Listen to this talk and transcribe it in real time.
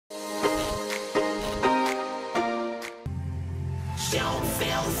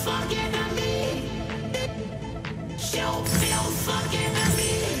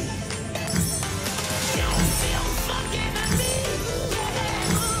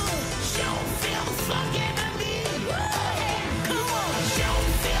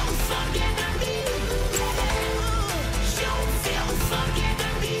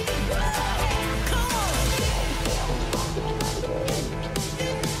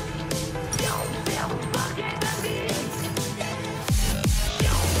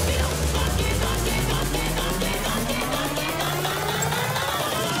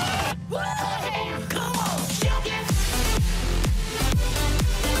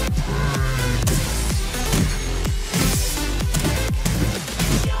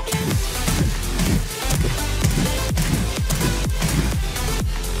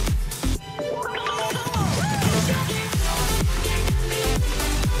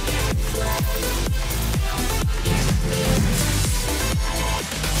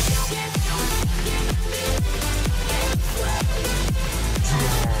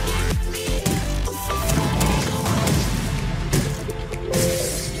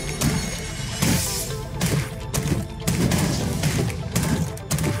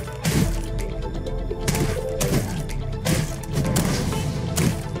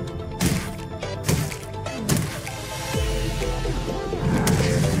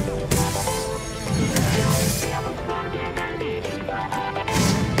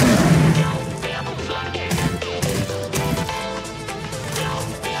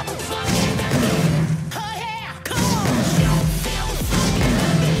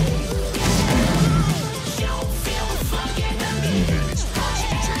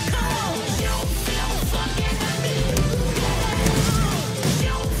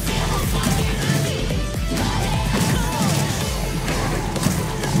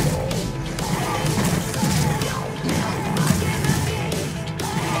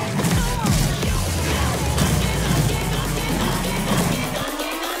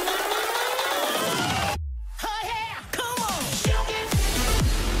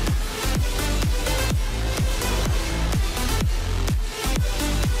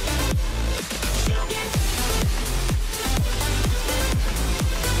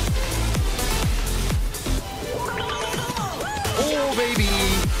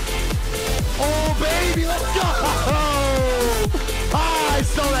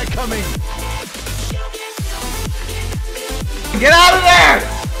coming! Get out of there!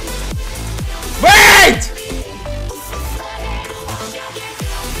 Wait!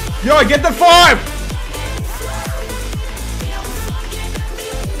 Yo, get the farm!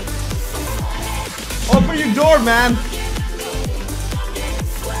 Open your door, man!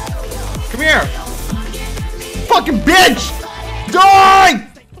 Come here! Fucking bitch! Die!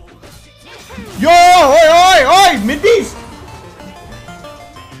 Yo! Oi, oi, oi! Mid-beast!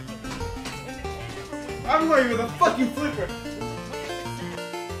 I'm going with a fucking flipper!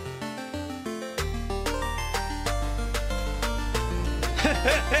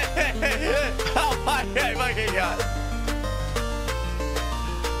 Oh my god!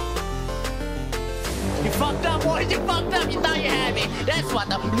 You fucked up, boys! You fucked up! You thought you had me! That's what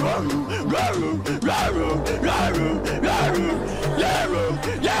the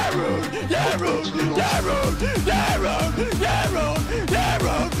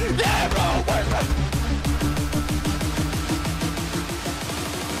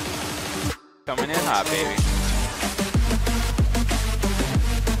Coming in hot, baby.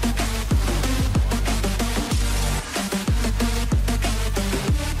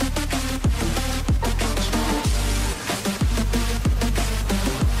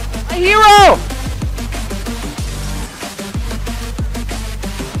 A hero!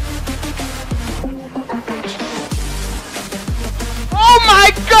 Oh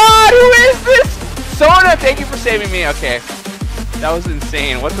my god, who is this? Sona, thank you for saving me. Okay. That was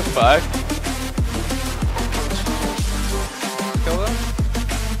insane. What the fuck? Kill him?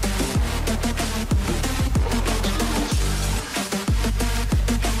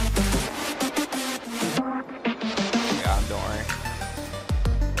 Yeah, don't worry.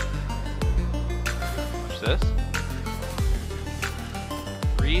 Watch this.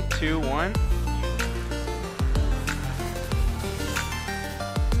 3, 2, 1.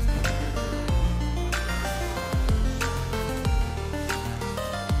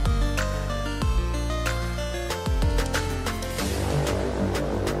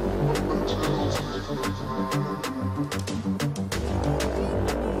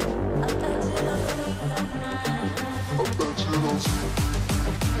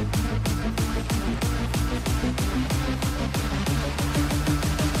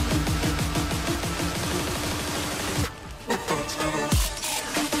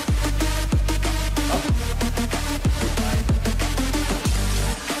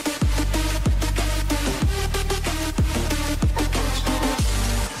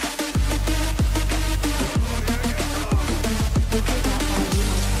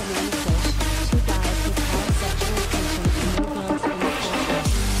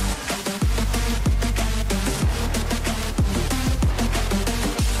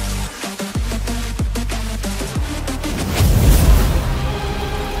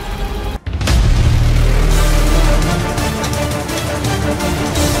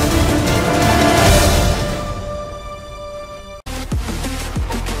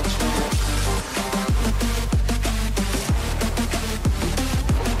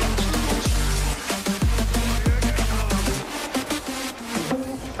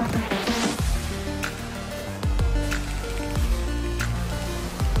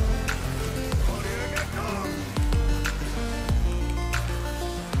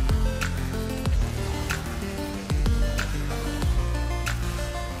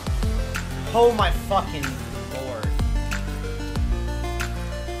 Oh my fucking lord.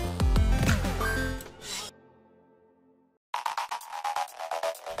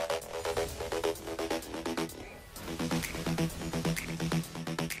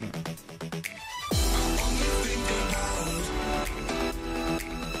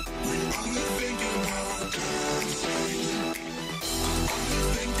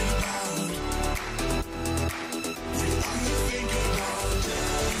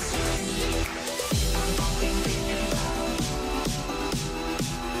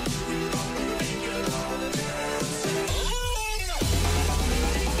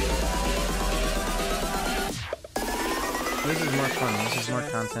 This is more fun. This is more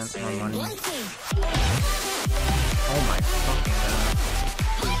content, more money. Oh my fucking god.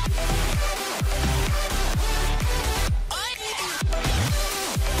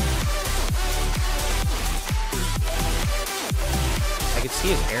 I could see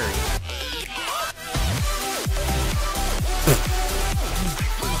his area.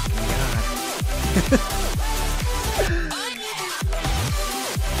 Oh my god.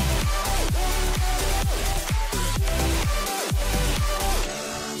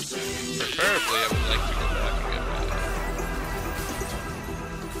 Preferably, I would like to go back and get back.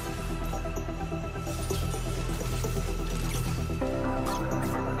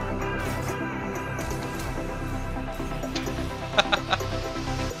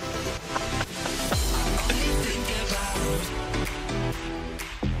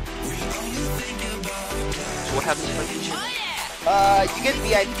 So what happens if I get you? You get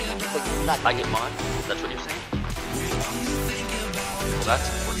VIP, but not. I get mine? That's what you're saying? Well, that's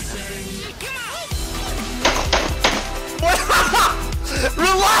important.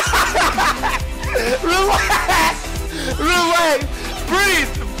 Relax! Relax! Relax!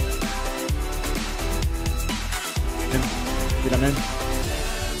 Breathe! Get him in.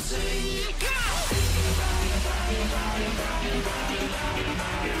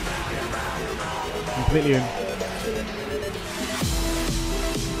 Completely in.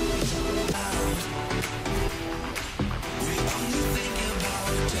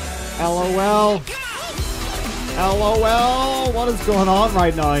 LOL. LOL. What is going on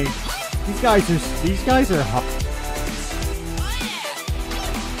right now? These guys are hot.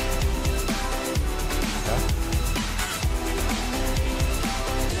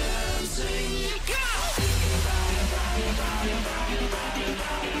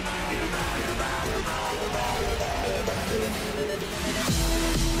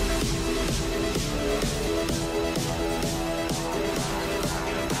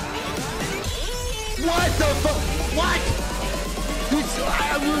 What the fuck? What?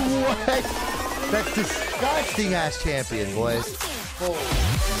 What? That's disgusting ass champion, boys.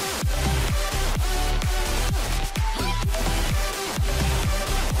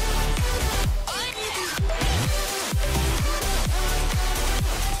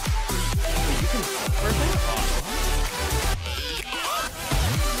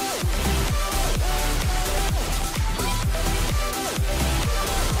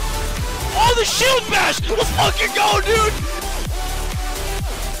 Oh, the shield bash! Let's fucking go, dude!